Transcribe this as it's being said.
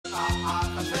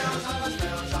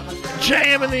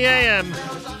JM in the AM.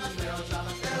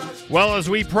 Well, as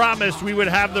we promised, we would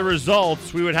have the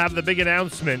results. We would have the big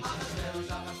announcement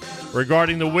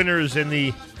regarding the winners in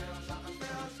the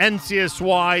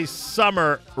NCSY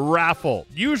Summer Raffle.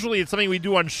 Usually it's something we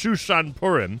do on Shushan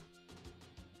Purim.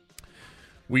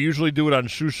 We usually do it on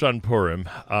Shushan Purim,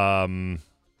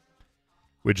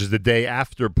 which is the day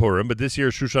after Purim. But this year,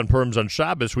 Shushan Purim's on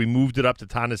Shabbos. We moved it up to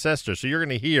Tanis Esther. So you're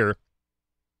going to hear,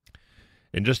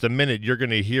 in just a minute, you're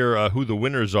going to hear who the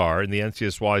winners are in the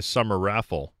NCSY Summer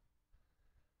Raffle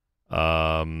here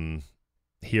on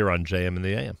JM in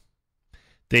the AM.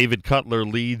 David Cutler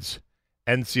leads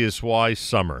NCSY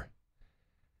Summer,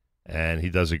 and he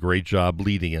does a great job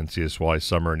leading NCSY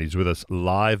Summer, and he's with us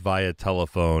live via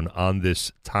telephone on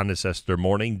this Tanis Esther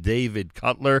morning. David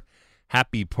Cutler,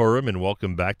 happy Purim, and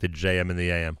welcome back to JM in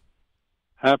the AM.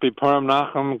 Happy Purim,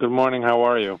 Nachum. Good morning. How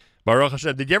are you? Baruch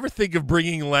Hashem. Did you ever think of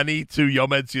bringing Lenny to Yom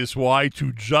NCSY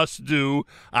to just do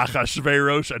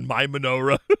Achashverosh and My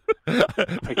Menorah?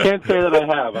 I can't say that I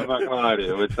have. I'm not going to lie to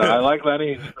you. I like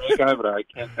Lenny. He's a great guy, but I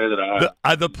can't say that I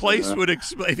have. The place would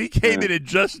explode. If he came in and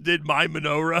just did My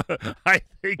Menorah, I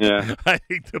think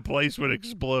the place would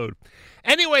explode.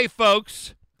 Anyway,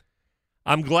 folks,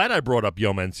 I'm glad I brought up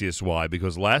Yom NCSY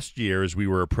because last year, as we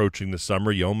were approaching the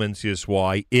summer, Yom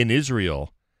NCSY in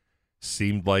Israel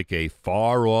seemed like a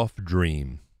far-off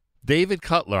dream. David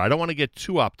Cutler, I don't want to get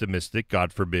too optimistic,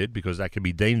 God forbid, because that could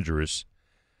be dangerous.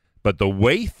 But the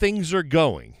way things are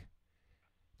going,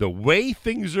 I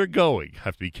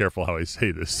have to be careful how I say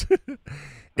this,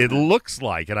 it looks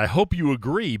like, and I hope you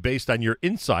agree based on your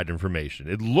inside information,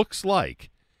 it looks like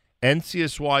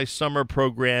NCSY summer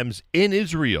programs in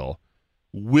Israel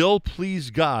will,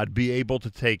 please God, be able to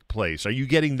take place. Are you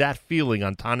getting that feeling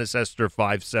on Tanis Esther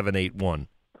 5781?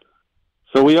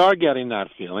 So we are getting that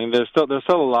feeling. There's still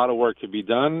a lot of work to be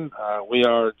done. We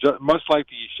are, much like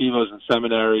the yeshivas and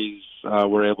seminaries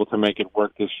were able to make it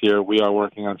work this year, we are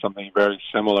working on something very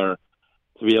similar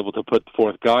to be able to put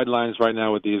forth guidelines right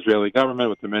now with the Israeli government,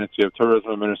 with the Ministry of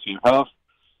Tourism, Ministry of Health,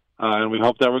 and we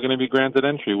hope that we're going to be granted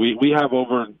entry. We have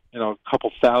over a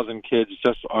couple thousand kids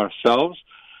just ourselves,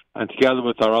 and together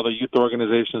with our other youth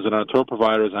organizations and our tour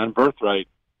providers and Birthright,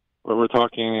 where we're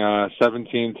talking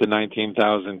 17 to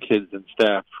 19,000 kids and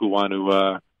staff who want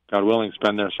to, God willing,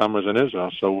 spend their summers in Israel.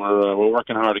 So we're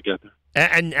working hard to get there.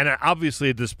 And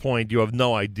obviously at this point, you have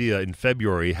no idea in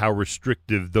February how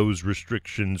restrictive those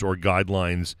restrictions or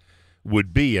guidelines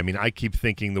would be. I mean, I keep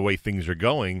thinking the way things are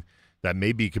going that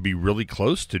maybe it could be really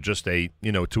close to just to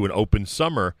an open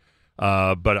summer.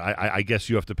 But I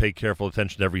guess you have to pay careful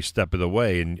attention every step of the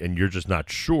way, and you're just not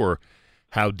sure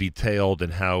how detailed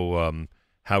and how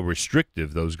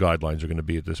restrictive those guidelines are going to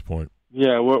be at this point.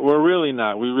 Yeah, we're really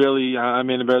not.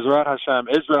 Bezrat Hashem,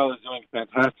 Israel is doing a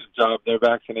fantastic job. Their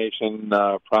vaccination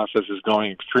process is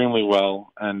going extremely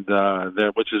well, and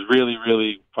which is really,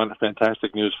 really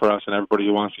fantastic news for us and everybody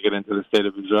who wants to get into the state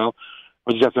of Israel.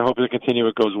 We just have to hope to continue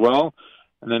it goes well,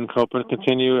 and then hope and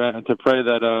continue to pray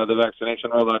that the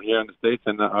vaccination rollout here in the States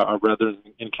and our brothers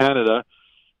in Canada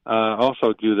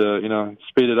also do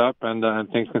speed it up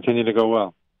and things continue to go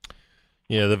well.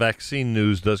 Yeah, the vaccine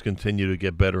news does continue to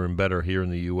get better and better here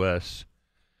in the U.S.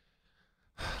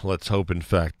 Let's hope, in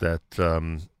fact, that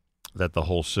that the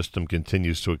whole system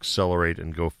continues to accelerate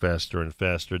and go faster and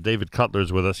faster. David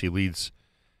Cutler's with us. He leads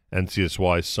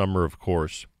NCSY Summer, of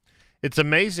course. It's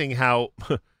amazing how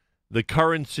the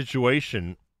current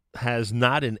situation has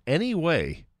not in any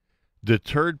way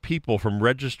deterred people from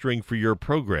registering for your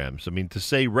programs. I mean, to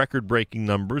say record-breaking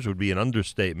numbers would be an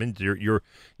understatement. You're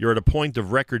at a point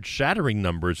of record-shattering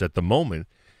numbers at the moment.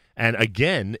 And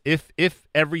again, if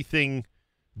everything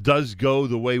does go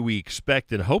the way we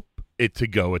expect and hope it to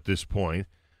go at this point,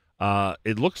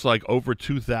 it looks like over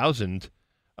 2,000.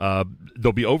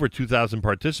 There'll be over 2,000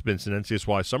 participants in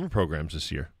NCSY summer programs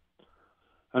this year.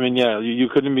 I mean, yeah, you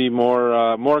couldn't be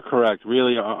more correct.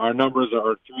 Really, our numbers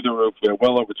are through the roof. We have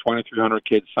well over 2,300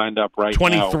 kids signed up right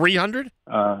 2,300?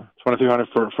 now. 2,300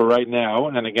 for right now,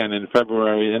 and again in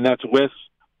February, and that's with,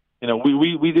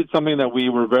 we did something that we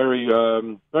were very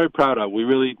very proud of. We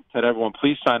really said, everyone,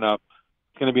 please sign up.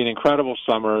 It's going to be an incredible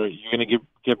summer. You're going to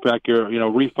get back your,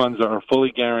 refunds are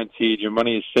fully guaranteed. Your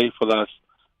money is safe with us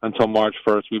until March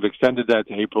 1st. We've extended that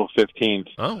to April 15th.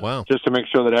 Oh, wow. Just to make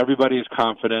sure that everybody is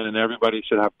confident and everybody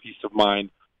should have peace of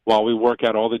mind while we work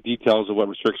out all the details of what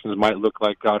restrictions might look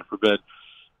like, God forbid.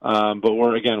 But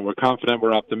we're confident,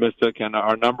 we're optimistic, and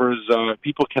our numbers,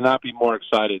 people cannot be more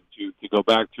excited to go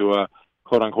back to a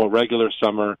quote-unquote regular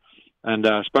summer, and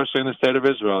especially in the state of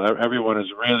Israel. Everyone is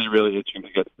really, really itching to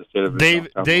get to the state of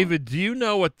Israel. David, do you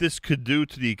know what this could do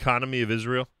to the economy of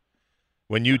Israel?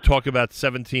 When you talk about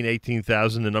 17,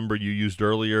 18,000, the number you used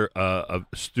earlier, of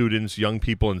students, young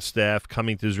people, and staff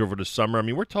coming to Israel for the summer, I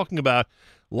mean, we're talking about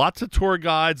lots of tour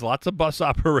guides, lots of bus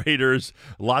operators,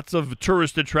 lots of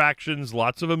tourist attractions,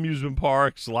 lots of amusement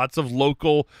parks, lots of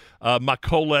local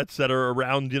makolets that are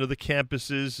around, the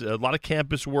campuses, a lot of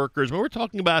campus workers. I mean, we're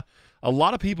talking about a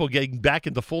lot of people getting back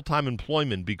into full-time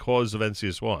employment because of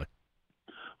NCSY.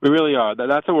 We really are.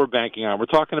 That's what we're banking on. We're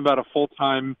talking about a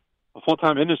full-time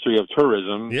industry of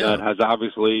tourism that has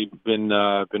obviously been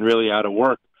really out of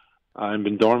work and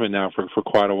been dormant now for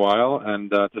quite a while. And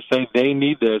to say they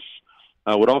need this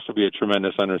would also be a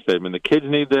tremendous understatement. The kids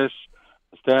need this,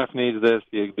 the staff needs this,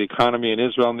 the economy in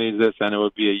Israel needs this, and it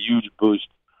would be a huge boost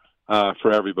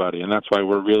for everybody. And that's why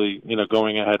we're really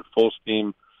going ahead full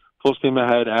steam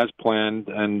ahead as planned,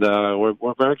 and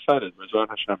we're very excited.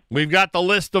 We've got the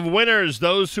list of winners,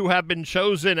 those who have been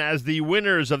chosen as the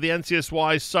winners of the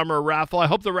NCSY Summer Raffle. I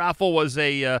hope the raffle was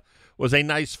a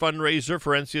nice fundraiser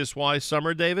for NCSY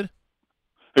Summer, David.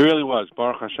 It really was,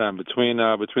 Baruch Hashem. Between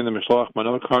the Mishloach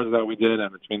Manot cards that we did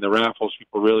and between the raffles,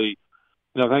 people really,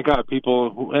 thank God,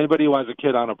 anybody who has a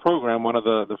kid on a program, one of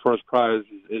the first prize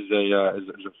is a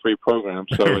free program,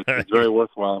 so it's very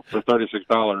worthwhile for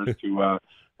 $36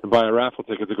 to buy a raffle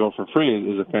ticket to go for free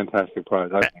is a fantastic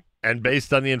prize, I think. And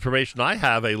based on the information I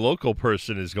have, a local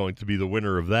person is going to be the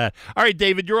winner of that. All right,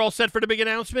 David, you're all set for the big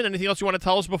announcement. Anything else you want to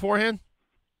tell us beforehand?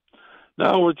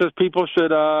 No, people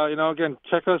should, again,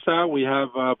 check us out. We have,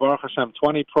 Baruch Hashem,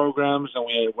 20 programs, and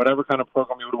whatever kind of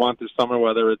program you would want this summer,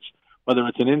 whether it's an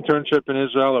internship in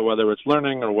Israel or whether it's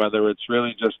learning or whether it's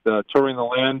really just touring the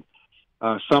land.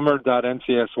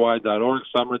 Summer.ncsy.org,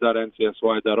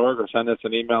 summer.ncsy.org, or send us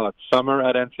an email at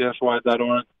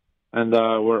summer@ncsy.org, and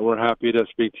we're happy to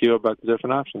speak to you about the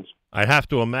different options. I have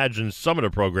to imagine some of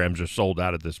the programs are sold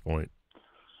out at this point.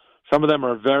 Some of them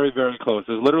are very, very close.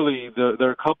 There's literally there are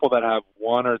a couple that have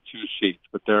one or two seats,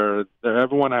 but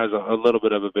everyone has a little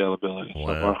bit of availability.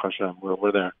 Wow. So Baruch Hashem,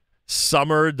 we're there.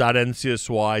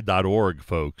 Summer.ncsy.org,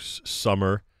 folks.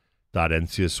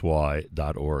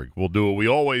 Summer.ncsy.org. We'll do what we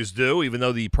always do, even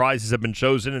though the prizes have been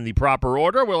chosen in the proper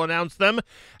order. We'll announce them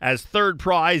as third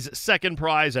prize, second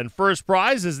prize, and first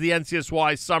prize is the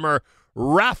NCSY Summer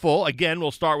Raffle. Again,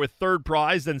 we'll start with third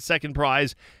prize, then second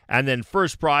prize, and then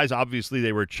first prize. Obviously,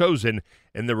 they were chosen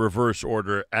in the reverse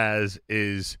order, as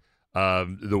is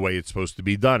the way it's supposed to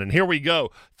be done. And here we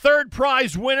go. Third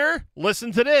prize winner,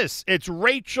 listen to this. It's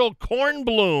Rachel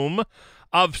Kornblum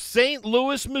of St.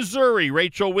 Louis, Missouri.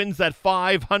 Rachel wins that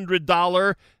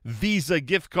 $500 Visa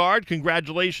gift card.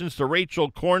 Congratulations to Rachel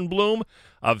Kornblum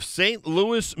of St.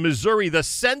 Louis, Missouri. The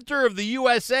center of the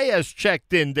USA has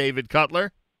checked in, David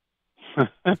Cutler.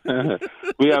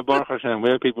 We have Baruch Hashem. We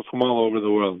have people from all over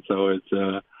the world, so it's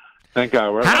thank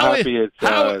God. We're happy. We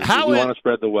want to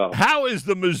spread the wealth. How is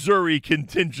the Missouri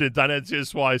contingent on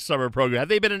NCSY Summer Program? Have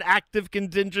they been an active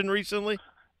contingent recently?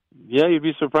 Yeah, you'd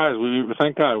be surprised. We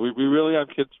thank God. We really have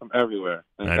kids from everywhere.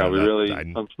 Thank God. We really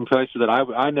from places that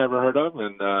I never heard of,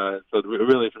 and so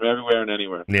really from everywhere and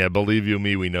anywhere. Yeah, believe you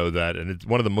me, we know that, and it's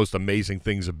one of the most amazing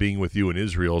things of being with you in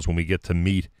Israel is when we get to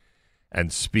meet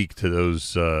and speak to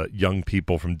those young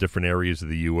people from different areas of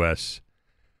the U.S.,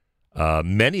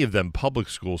 many of them public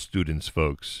school students,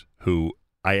 folks, who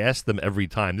I ask them every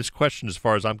time. This question, as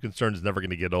far as I'm concerned, is never going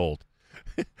to get old.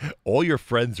 All your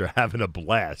friends are having a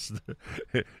blast,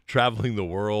 traveling the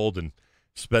world and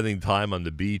spending time on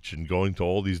the beach and going to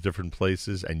all these different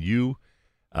places, and you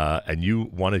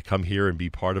want to come here and be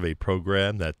part of a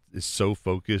program that is so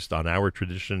focused on our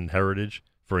tradition and heritage,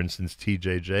 for instance,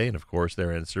 TJJ, and of course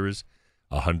their answer is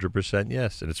 100%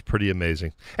 yes, and it's pretty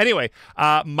amazing. Anyway,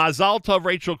 Mazal Tov,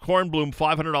 Rachel Kornblum,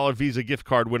 $500 Visa gift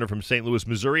card winner from St. Louis,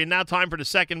 Missouri. And now time for the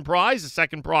second prize. The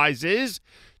second prize is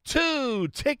 2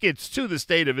 tickets to the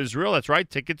State of Israel. That's right,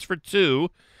 tickets for 2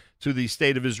 to the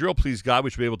State of Israel. Please God, we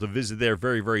should be able to visit there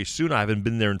very, very soon. I haven't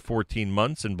been there in 14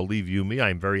 months, and believe you me, I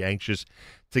am very anxious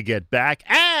to get back.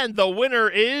 And the winner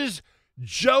is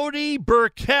Jody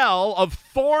Burkell of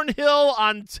Thornhill,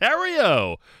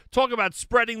 Ontario. Talk about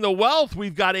spreading the wealth.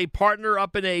 We've got a partner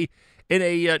up in a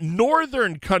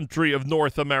northern country of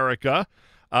North America.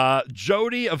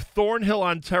 Jody of Thornhill,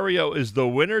 Ontario is the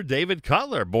winner. David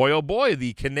Cutler. Boy, oh boy,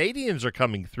 the Canadians are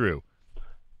coming through.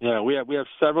 Yeah, we have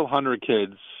several hundred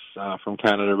kids from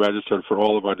Canada registered for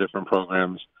all of our different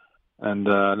programs. And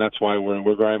that's why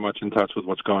we're very much in touch with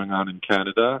what's going on in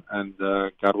Canada. And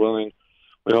God willing,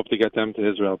 we hope to get them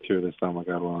to Israel, too, this summer,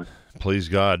 God willing. Please,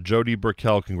 God. Jody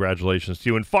Burkell, congratulations to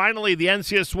you. And finally, the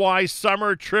NCSY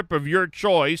summer trip of your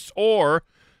choice, or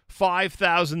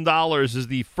 $5,000 is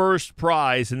the first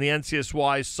prize in the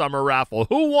NCSY summer raffle.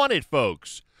 Who won it,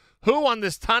 folks? Who on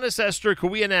this Tanis Esther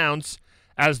could we announce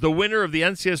as the winner of the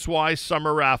NCSY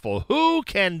Summer Raffle? Who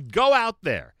can go out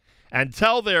there and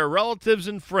tell their relatives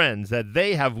and friends that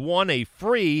they have won a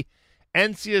free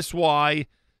NCSY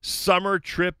summer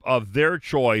trip of their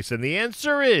choice? And the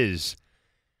answer is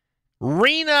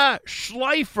Rena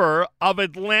Schleifer of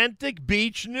Atlantic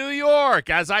Beach, New York.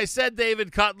 As I said,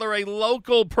 David Cutler, a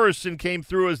local person came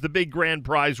through as the big grand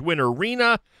prize winner.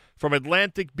 Rena from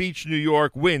Atlantic Beach, New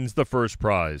York, wins the first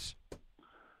prize.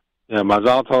 Yeah,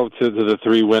 Mazal tov to the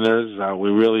three winners. We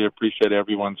really appreciate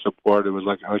everyone's support. It was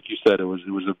like you said, it was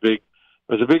a big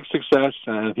success,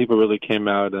 and people really came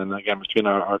out. And again, between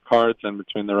our cards and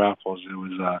between the raffles, it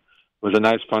was a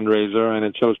nice fundraiser, and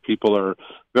it shows people are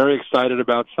very excited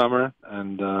about summer,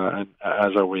 and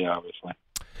as are we, obviously.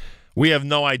 We have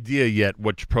no idea yet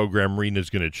which program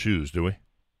Rena's going to choose, do we?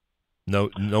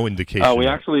 No indication. Oh, we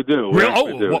actually do.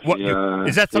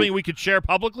 Is that something we could share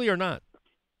publicly or not?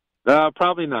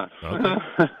 Probably not. Okay.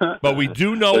 But we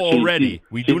do know already.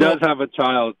 She does have a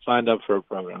child signed up for a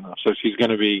program now, so she's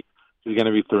going to be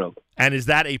thrilled. And is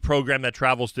that a program that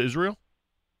travels to Israel?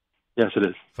 Yes, it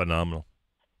is. Phenomenal.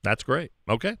 That's great.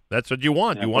 Okay, that's what you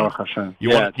want. Yeah,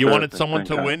 you wanted someone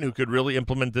to win who could really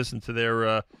implement this into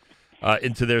their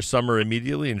summer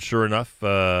immediately, and sure enough,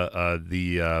 Rena's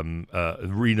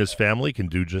family can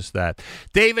do just that.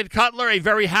 David Cutler, a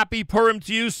very happy Purim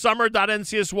to you.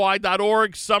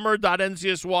 Summer.ncsy.org.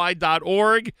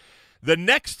 Summer.ncsy.org. The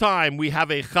next time we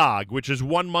have a Chag, which is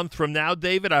 1 month from now,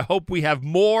 David, I hope we have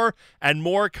more and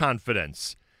more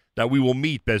confidence that we will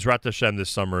meet Bezrat Hashem this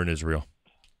summer in Israel.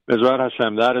 Bezrat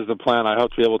Hashem, that is the plan. I hope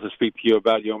to be able to speak to you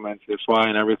about Yom NCSY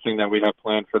and everything that we have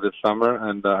planned for this summer.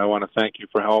 And I want to thank you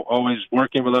for always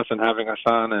working with us and having us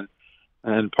on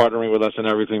and partnering with us in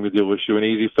everything we do. Wish you an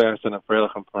easy fast and a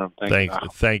Freilich and Purim.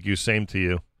 Thank you. Same to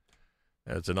you.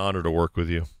 It's an honor to work with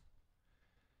you.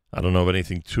 I don't know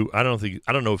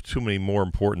of too many more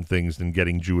important things than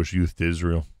getting Jewish youth to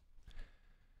Israel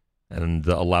and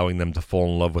allowing them to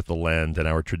fall in love with the land and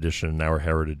our tradition and our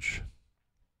heritage.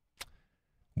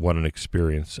 What an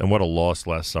experience. And what a loss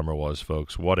last summer was,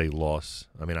 folks. What a loss.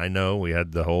 I mean, I know we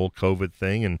had the whole COVID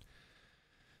thing and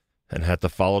had to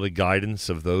follow the guidance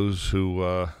of those who,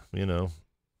 of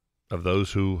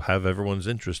those who have everyone's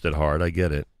interest at heart. I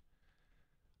get it.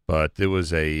 But it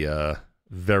was a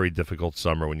very difficult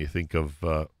summer when you think of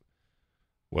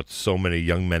what so many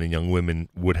young men and young women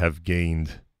would have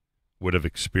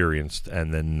experienced,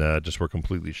 and then just were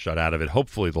completely shut out of it.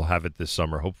 Hopefully they'll have it this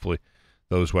summer. Hopefully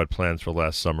those who had plans for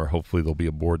last summer, hopefully they'll be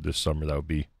aboard this summer. That would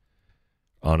be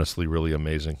honestly really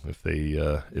amazing if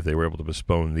they were able to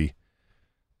postpone the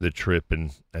trip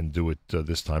and do it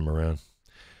this time around.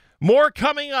 More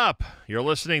coming up. You're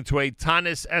listening to a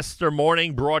Tanis Esther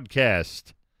morning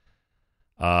broadcast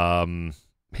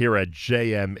here at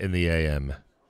JM in the AM.